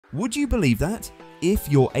Would you believe that? If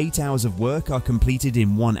your 8 hours of work are completed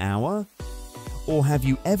in 1 hour? Or have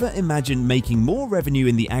you ever imagined making more revenue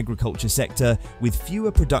in the agriculture sector with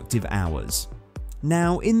fewer productive hours?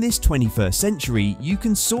 Now, in this 21st century, you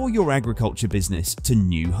can soar your agriculture business to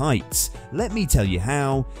new heights. Let me tell you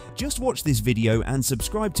how. Just watch this video and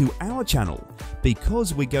subscribe to our channel,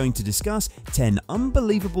 because we're going to discuss 10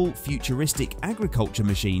 unbelievable futuristic agriculture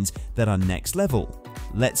machines that are next level.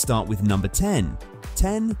 Let's start with number 10.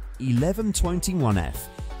 1121F,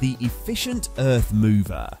 the Efficient Earth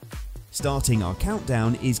Mover. Starting our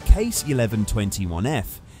countdown is Case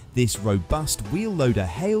 1121F. This robust wheel loader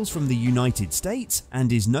hails from the United States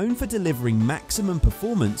and is known for delivering maximum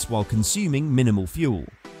performance while consuming minimal fuel.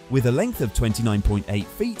 With a length of 29.8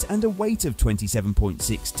 feet and a weight of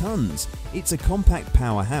 27.6 tons, it's a compact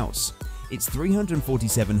powerhouse. Its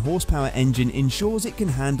 347 horsepower engine ensures it can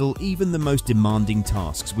handle even the most demanding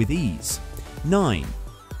tasks with ease. 9.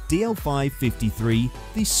 DL553,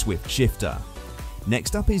 the Swift Shifter.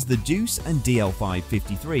 Next up is the Deuce and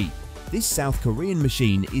DL553. This South Korean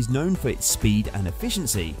machine is known for its speed and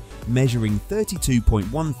efficiency, measuring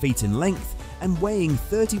 32.1 feet in length and weighing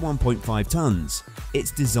 31.5 tons.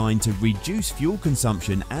 It's designed to reduce fuel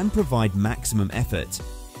consumption and provide maximum effort.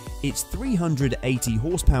 Its 380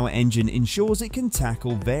 horsepower engine ensures it can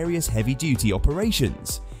tackle various heavy-duty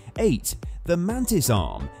operations. 8. The Mantis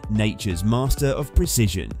Arm, nature's master of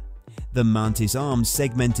precision. The Mantis Arm's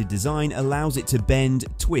segmented design allows it to bend,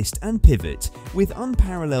 twist and pivot with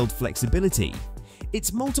unparalleled flexibility.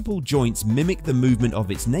 Its multiple joints mimic the movement of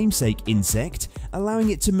its namesake insect, allowing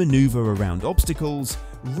it to maneuver around obstacles,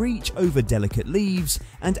 reach over delicate leaves,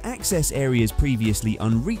 and access areas previously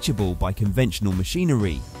unreachable by conventional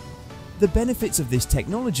machinery. The benefits of this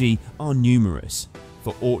technology are numerous.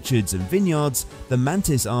 For orchards and vineyards, the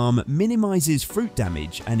Mantis Arm minimizes fruit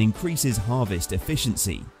damage and increases harvest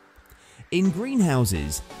efficiency. In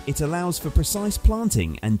greenhouses, it allows for precise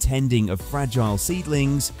planting and tending of fragile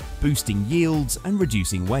seedlings, boosting yields and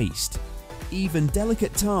reducing waste. Even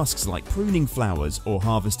delicate tasks like pruning flowers or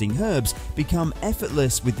harvesting herbs become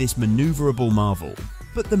effortless with this maneuverable marvel.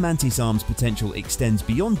 But the Mantis Arm's potential extends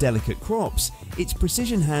beyond delicate crops. Its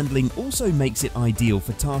precision handling also makes it ideal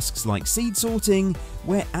for tasks like seed sorting,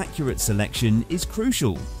 where accurate selection is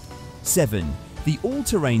crucial. 7. The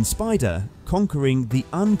all-terrain spider, conquering the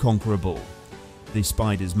unconquerable. The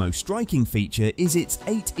spider's most striking feature is its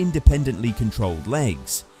 8 independently controlled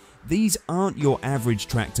legs. These aren't your average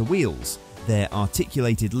tractor wheels. They're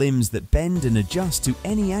articulated limbs that bend and adjust to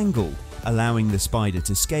any angle, allowing the spider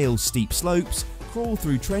to scale steep slopes, crawl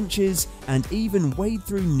through trenches, and even wade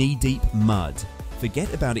through knee-deep mud.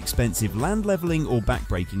 Forget about expensive land leveling or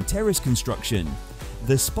backbreaking terrace construction.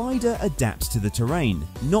 The spider adapts to the terrain,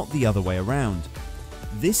 not the other way around.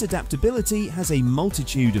 This adaptability has a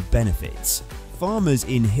multitude of benefits. Farmers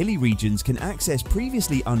in hilly regions can access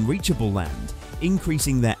previously unreachable land,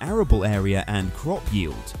 increasing their arable area and crop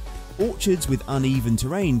yield. Orchards with uneven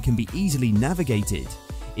terrain can be easily navigated,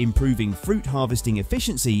 improving fruit harvesting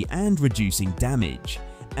efficiency and reducing damage.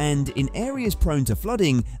 And in areas prone to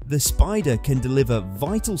flooding, the spider can deliver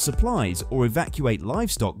vital supplies or evacuate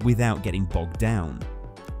livestock without getting bogged down.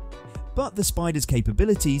 But the spider's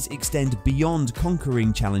capabilities extend beyond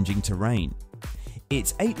conquering challenging terrain.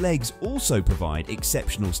 Its 8 legs also provide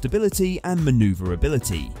exceptional stability and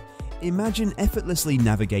maneuverability. Imagine effortlessly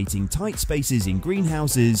navigating tight spaces in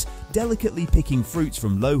greenhouses, delicately picking fruits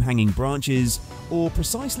from low-hanging branches, or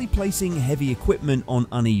precisely placing heavy equipment on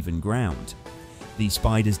uneven ground. The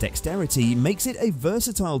spider's dexterity makes it a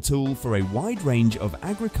versatile tool for a wide range of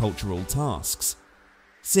agricultural tasks.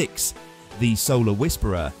 6. The Solar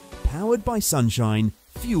Whisperer, powered by sunshine,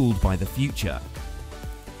 fueled by the future.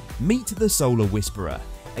 Meet the Solar Whisperer,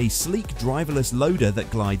 a sleek driverless loader that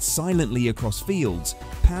glides silently across fields,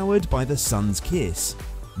 powered by the sun's kiss.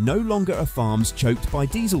 No longer are farms choked by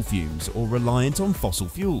diesel fumes or reliant on fossil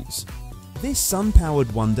fuels. This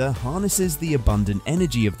sun-powered wonder harnesses the abundant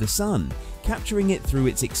energy of the sun, capturing it through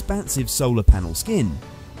its expansive solar panel skin.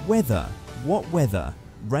 Whether,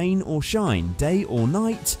 rain or shine, day or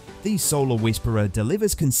night, the Solar Whisperer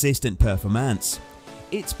delivers consistent performance.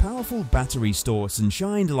 Its powerful battery stores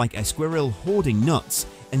sunshine like a squirrel hoarding nuts,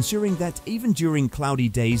 ensuring that even during cloudy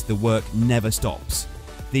days the work never stops.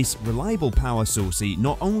 This reliable power source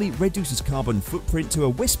not only reduces carbon footprint to a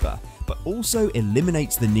whisper, but also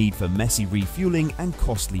eliminates the need for messy refueling and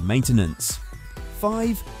costly maintenance.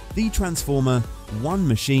 5. The Transformer, one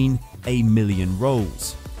machine, a million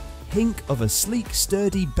roles. Hink of a sleek,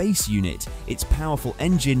 sturdy base unit, its powerful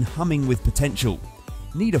engine humming with potential.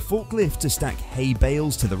 Need a forklift to stack hay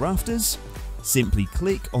bales to the rafters? Simply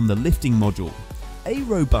click on the lifting module. a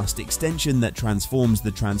robust extension that transforms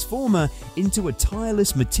the transformer into a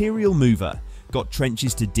tireless material mover. Got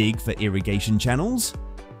trenches to dig for irrigation channels?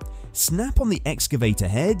 Snap on the excavator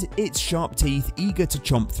head, its sharp teeth eager to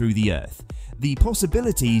chomp through the earth. The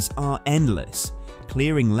possibilities are endless.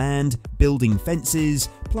 Clearing land, building fences,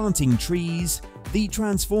 planting trees. The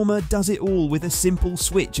transformer does it all with a simple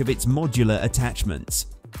switch of its modular attachments.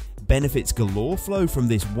 Benefits galore flow from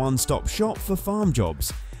this one-stop shop for farm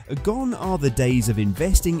jobs. Gone are the days of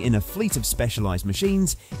investing in a fleet of specialized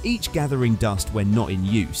machines, each gathering dust when not in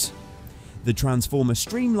use. The transformer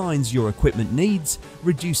streamlines your equipment needs,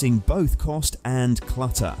 reducing both cost and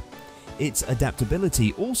clutter. Its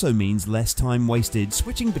adaptability also means less time wasted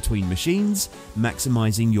switching between machines,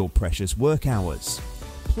 maximizing your precious work hours.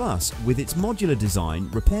 Plus, with its modular design,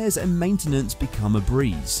 repairs and maintenance become a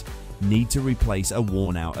breeze. Need to replace a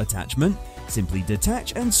worn-out attachment? Simply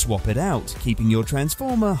detach and swap it out, keeping your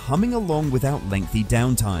transformer humming along without lengthy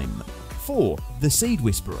downtime. 4. The Seed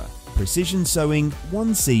Whisperer. Precision sowing,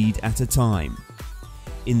 one seed at a time.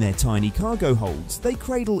 In their tiny cargo holds, they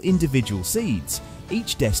cradle individual seeds,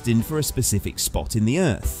 each destined for a specific spot in the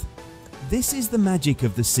earth. This is the magic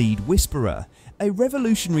of the Seed Whisperer, a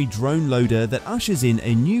revolutionary drone loader that ushers in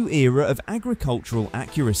a new era of agricultural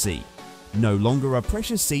accuracy. No longer are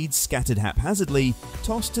precious seeds scattered haphazardly,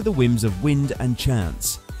 tossed to the whims of wind and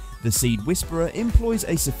chance. The Seed Whisperer employs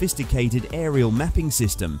a sophisticated aerial mapping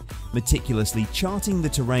system, meticulously charting the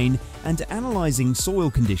terrain and analyzing soil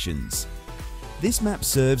conditions. This map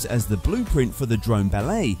serves as the blueprint for the drone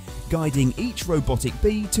ballet, guiding each robotic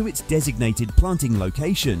bee to its designated planting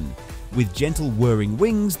location. With gentle whirring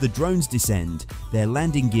wings, the drones descend, their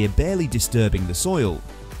landing gear barely disturbing the soil.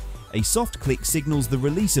 A soft click signals the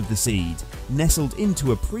release of the seed, nestled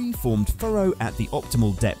into a pre-formed furrow at the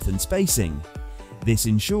optimal depth and spacing. This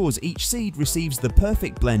ensures each seed receives the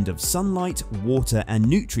perfect blend of sunlight, water and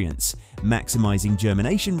nutrients, maximizing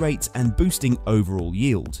germination rates and boosting overall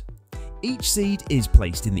yield. Each seed is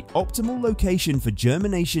placed in the optimal location for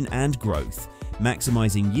germination and growth,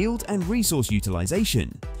 maximizing yield and resource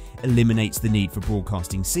utilization, eliminates the need for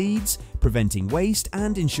broadcasting seeds, preventing waste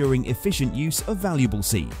and ensuring efficient use of valuable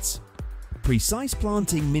seeds. Precise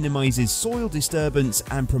planting minimizes soil disturbance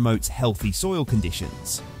and promotes healthy soil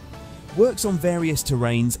conditions. Works on various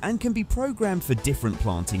terrains and can be programmed for different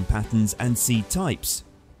planting patterns and seed types.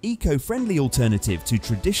 Eco-friendly alternative to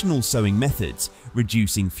traditional sowing methods,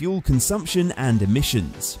 reducing fuel consumption and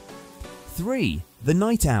emissions. 3. The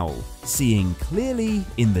Night Owl, seeing clearly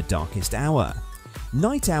in the darkest hour.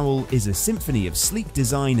 Night Owl is a symphony of sleek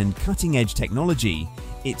design and cutting-edge technology.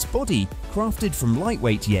 Its body, crafted from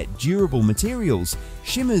lightweight yet durable materials,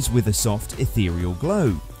 shimmers with a soft, ethereal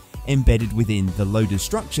glow. Embedded within the loader's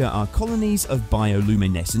structure are colonies of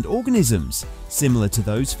bioluminescent organisms, similar to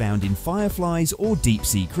those found in fireflies or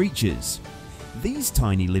deep-sea creatures. These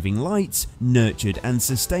tiny living lights, nurtured and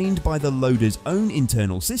sustained by the loader's own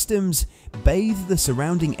internal systems, bathe the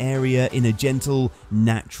surrounding area in a gentle,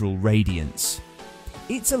 natural radiance.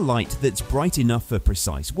 It's a light that's bright enough for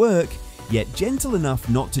precise work, yet gentle enough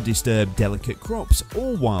not to disturb delicate crops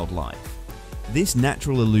or wildlife. This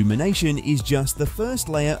natural illumination is just the first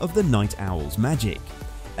layer of the Night Owl's magic.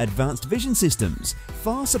 Advanced vision systems,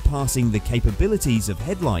 far surpassing the capabilities of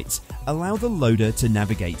headlights, allow the loader to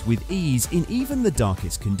navigate with ease in even the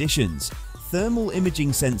darkest conditions. Thermal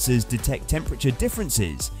imaging sensors detect temperature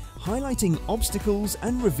differences, highlighting obstacles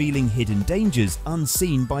and revealing hidden dangers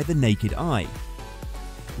unseen by the naked eye.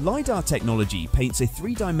 LiDAR technology paints a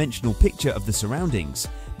three-dimensional picture of the surroundings,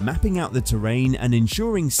 mapping out the terrain and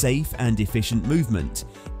ensuring safe and efficient movement.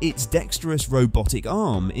 Its dexterous robotic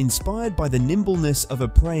arm, inspired by the nimbleness of a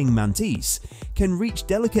praying mantis, can reach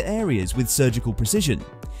delicate areas with surgical precision.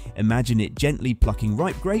 Imagine it gently plucking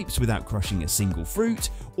ripe grapes without crushing a single fruit,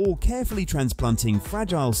 or carefully transplanting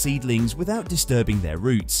fragile seedlings without disturbing their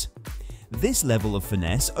roots. This level of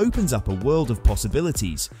finesse opens up a world of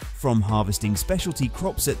possibilities, from harvesting specialty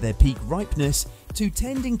crops at their peak ripeness to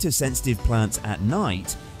tending to sensitive plants at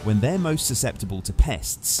night when they're most susceptible to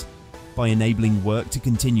pests. By enabling work to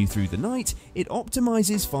continue through the night, it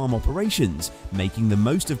optimizes farm operations, making the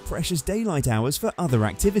most of precious daylight hours for other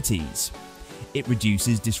activities. It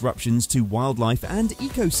reduces disruptions to wildlife and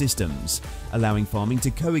ecosystems, allowing farming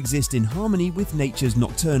to coexist in harmony with nature's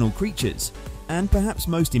nocturnal creatures. And perhaps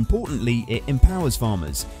most importantly, it empowers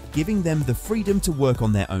farmers, giving them the freedom to work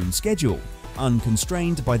on their own schedule,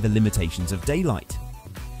 unconstrained by the limitations of daylight.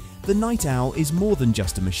 The Night Owl is more than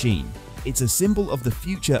just a machine. It's a symbol of the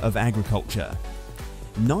future of agriculture.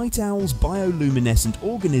 Night owls' bioluminescent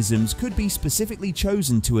organisms could be specifically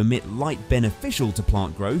chosen to emit light beneficial to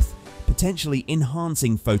plant growth, potentially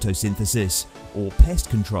enhancing photosynthesis or pest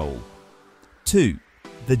control. 2.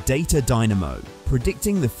 The data dynamo,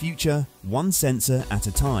 predicting the future one sensor at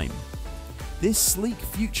a time. This sleek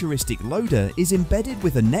futuristic loader is embedded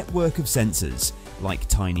with a network of sensors, like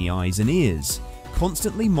tiny eyes and ears,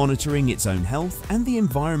 constantly monitoring its own health and the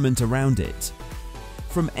environment around it.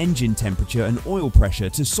 From engine temperature and oil pressure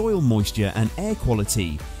to soil moisture and air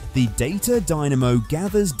quality, the data dynamo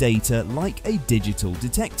gathers data like a digital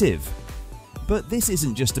detective. But this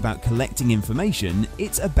isn't just about collecting information,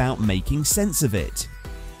 it's about making sense of it.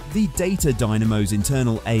 The data dynamo's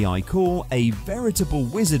internal AI core, a veritable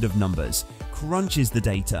wizard of numbers, crunches the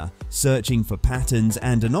data, searching for patterns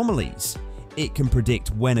and anomalies. It can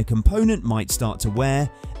predict when a component might start to wear,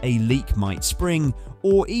 a leak might spring,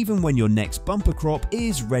 or even when your next bumper crop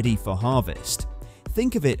is ready for harvest.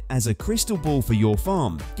 Think of it as a crystal ball for your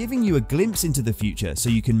farm, giving you a glimpse into the future so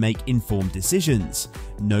you can make informed decisions.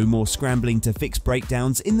 No more scrambling to fix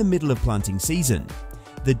breakdowns in the middle of planting season.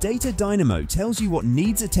 The data dynamo tells you what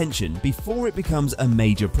needs attention before it becomes a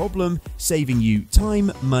major problem, saving you time,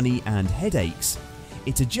 money, and headaches.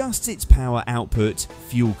 It adjusts its power output,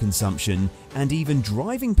 fuel consumption, and even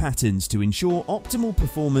driving patterns to ensure optimal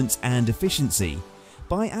performance and efficiency.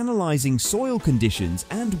 By analyzing soil conditions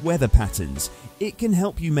and weather patterns, it can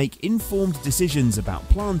help you make informed decisions about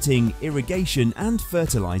planting, irrigation, and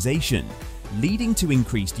fertilization, leading to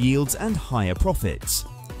increased yields and higher profits.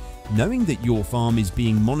 Knowing that your farm is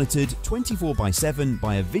being monitored 24/7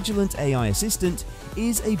 by a vigilant AI assistant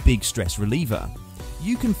is a big stress reliever.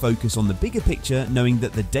 You can focus on the bigger picture knowing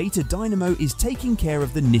that the data dynamo is taking care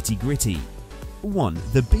of the nitty-gritty. 1.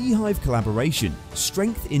 The beehive collaboration,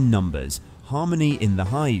 strength in numbers, harmony in the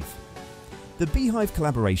hive. The Beehive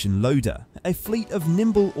Collaboration Loader, a fleet of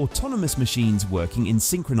nimble autonomous machines working in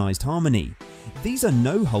synchronized harmony. These are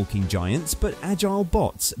no hulking giants but agile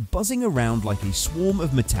bots buzzing around like a swarm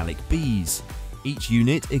of metallic bees. Each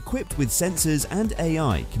unit, equipped with sensors and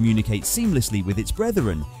AI, communicates seamlessly with its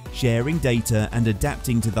brethren, sharing data and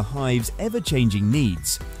adapting to the hive's ever-changing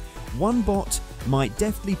needs. One bot might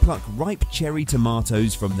deftly pluck ripe cherry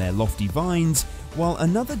tomatoes from their lofty vines, while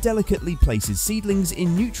another delicately places seedlings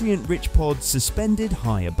in nutrient-rich pods suspended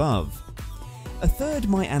high above. A third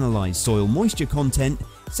might analyze soil moisture content,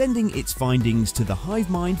 sending its findings to the hive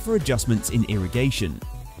mind for adjustments in irrigation.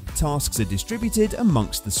 Tasks are distributed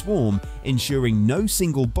amongst the swarm, ensuring no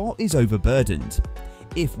single bot is overburdened.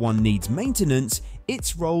 If one needs maintenance,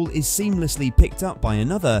 its role is seamlessly picked up by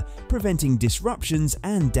another, preventing disruptions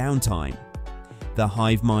and downtime. The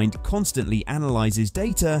hive mind constantly analyzes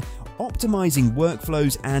data, optimizing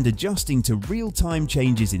workflows and adjusting to real-time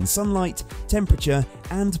changes in sunlight, temperature,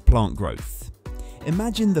 and plant growth.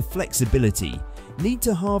 Imagine the flexibility. Need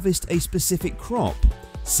to harvest a specific crop?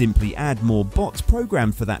 Simply add more bots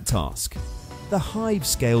programmed for that task. The hive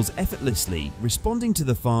scales effortlessly, responding to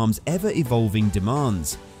the farm's ever-evolving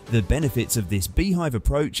demands. The benefits of this beehive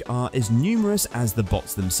approach are as numerous as the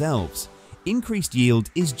bots themselves. Increased yield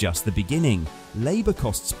is just the beginning. Labor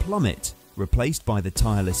costs plummet. Replaced by the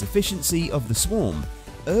tireless efficiency of the swarm,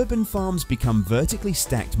 urban farms become vertically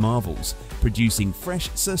stacked marvels, producing fresh,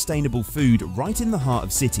 sustainable food right in the heart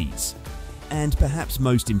of cities. And perhaps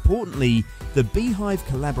most importantly, the Beehive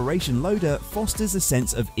Collaboration Loader fosters a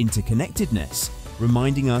sense of interconnectedness,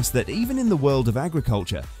 reminding us that even in the world of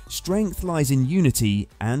agriculture, strength lies in unity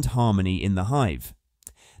and harmony in the hive.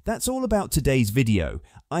 That's all about today's video.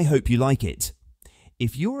 I hope you like it.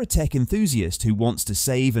 If you're a tech enthusiast who wants to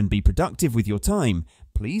save and be productive with your time,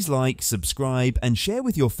 please like, subscribe, and share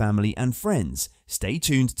with your family and friends. Stay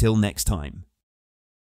tuned till next time.